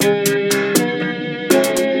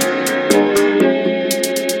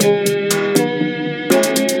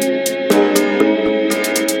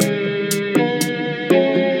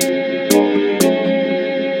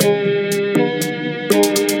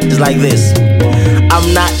like this.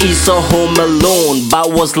 I'm not Esau home alone,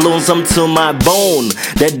 but was lonesome to my bone.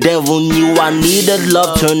 The devil knew I needed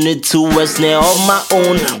love, turned it to a snare of my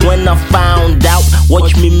own. When I found out,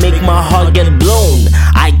 watch me make my heart get blown.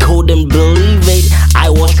 I couldn't believe it, I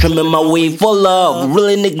was trimming my way for love,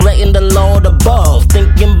 really neglecting the Lord above.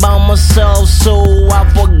 Thinking about myself, so I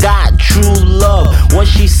forgot true love. Was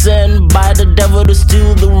she sent by the devil to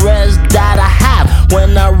steal the rest that I have?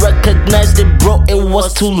 When I recognized it, bro, it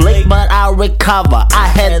was too late, but I recover. I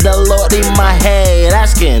had the Lord in my head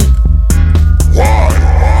asking, why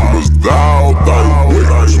dost thou thy way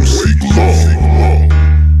to seek love?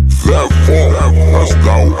 Therefore hast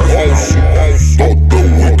thou also taught the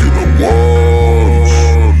wicked ones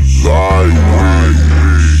thy ways.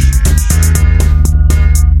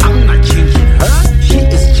 I'm not changing her, she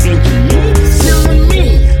is changing me, silly me.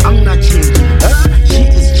 I'm not changing her, she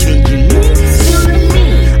is changing me, silly me.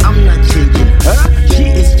 I'm not changing her, she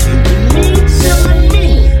is changing me, silly me.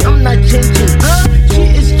 I'm not changing her, she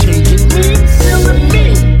is changing me, silly me.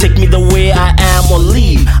 Take me the way I am or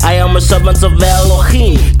leave. I am a servant of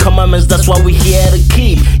Elohim. Commandments, that's why we here to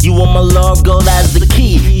keep. You want my love, girl, that's the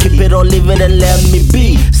key. Keep it or leave it and let me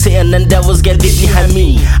be. Satan and devils get behind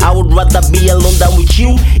me. I would rather be alone than with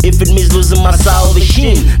you, if it means losing my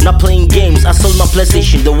salvation. Not playing games, I sold my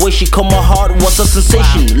PlayStation. The way she caught my heart was a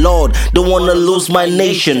sensation. Lord, don't wanna lose my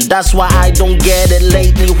nation. That's why I don't get it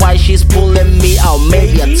lately, why she's pulling me out.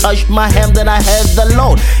 Maybe I touched my hand, then I heard the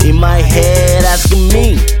Lord in my head asking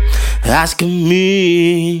me,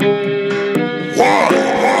 why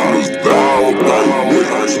dost thou thy way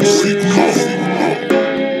to seek love?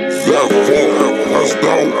 Therefore hast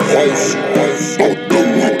thou also taught the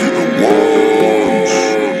wicked ones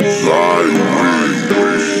thy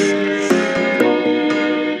ways.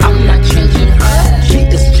 I'm not changing her, she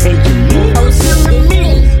is changing me, oh silly me.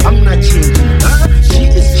 I'm not changing her, she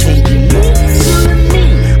is changing me, silly me.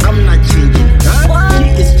 I'm not changing her, she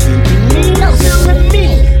is changing me, oh silly me.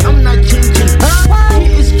 I'm not changing her, she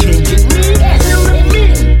is changing me, silly me.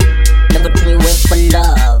 Never turn you away for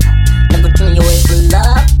love. Never turn you away for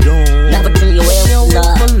love. Never turn you away for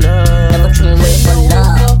love. Never turn you away for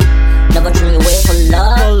love. Never turn you away for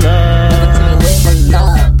love. Never turn you away for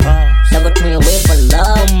love. Never turn you away for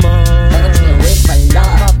love. Never turn you away for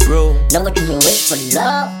love. Never turn you away for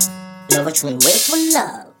love. Never turn you away for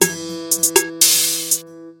love.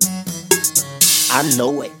 I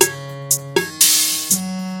know it.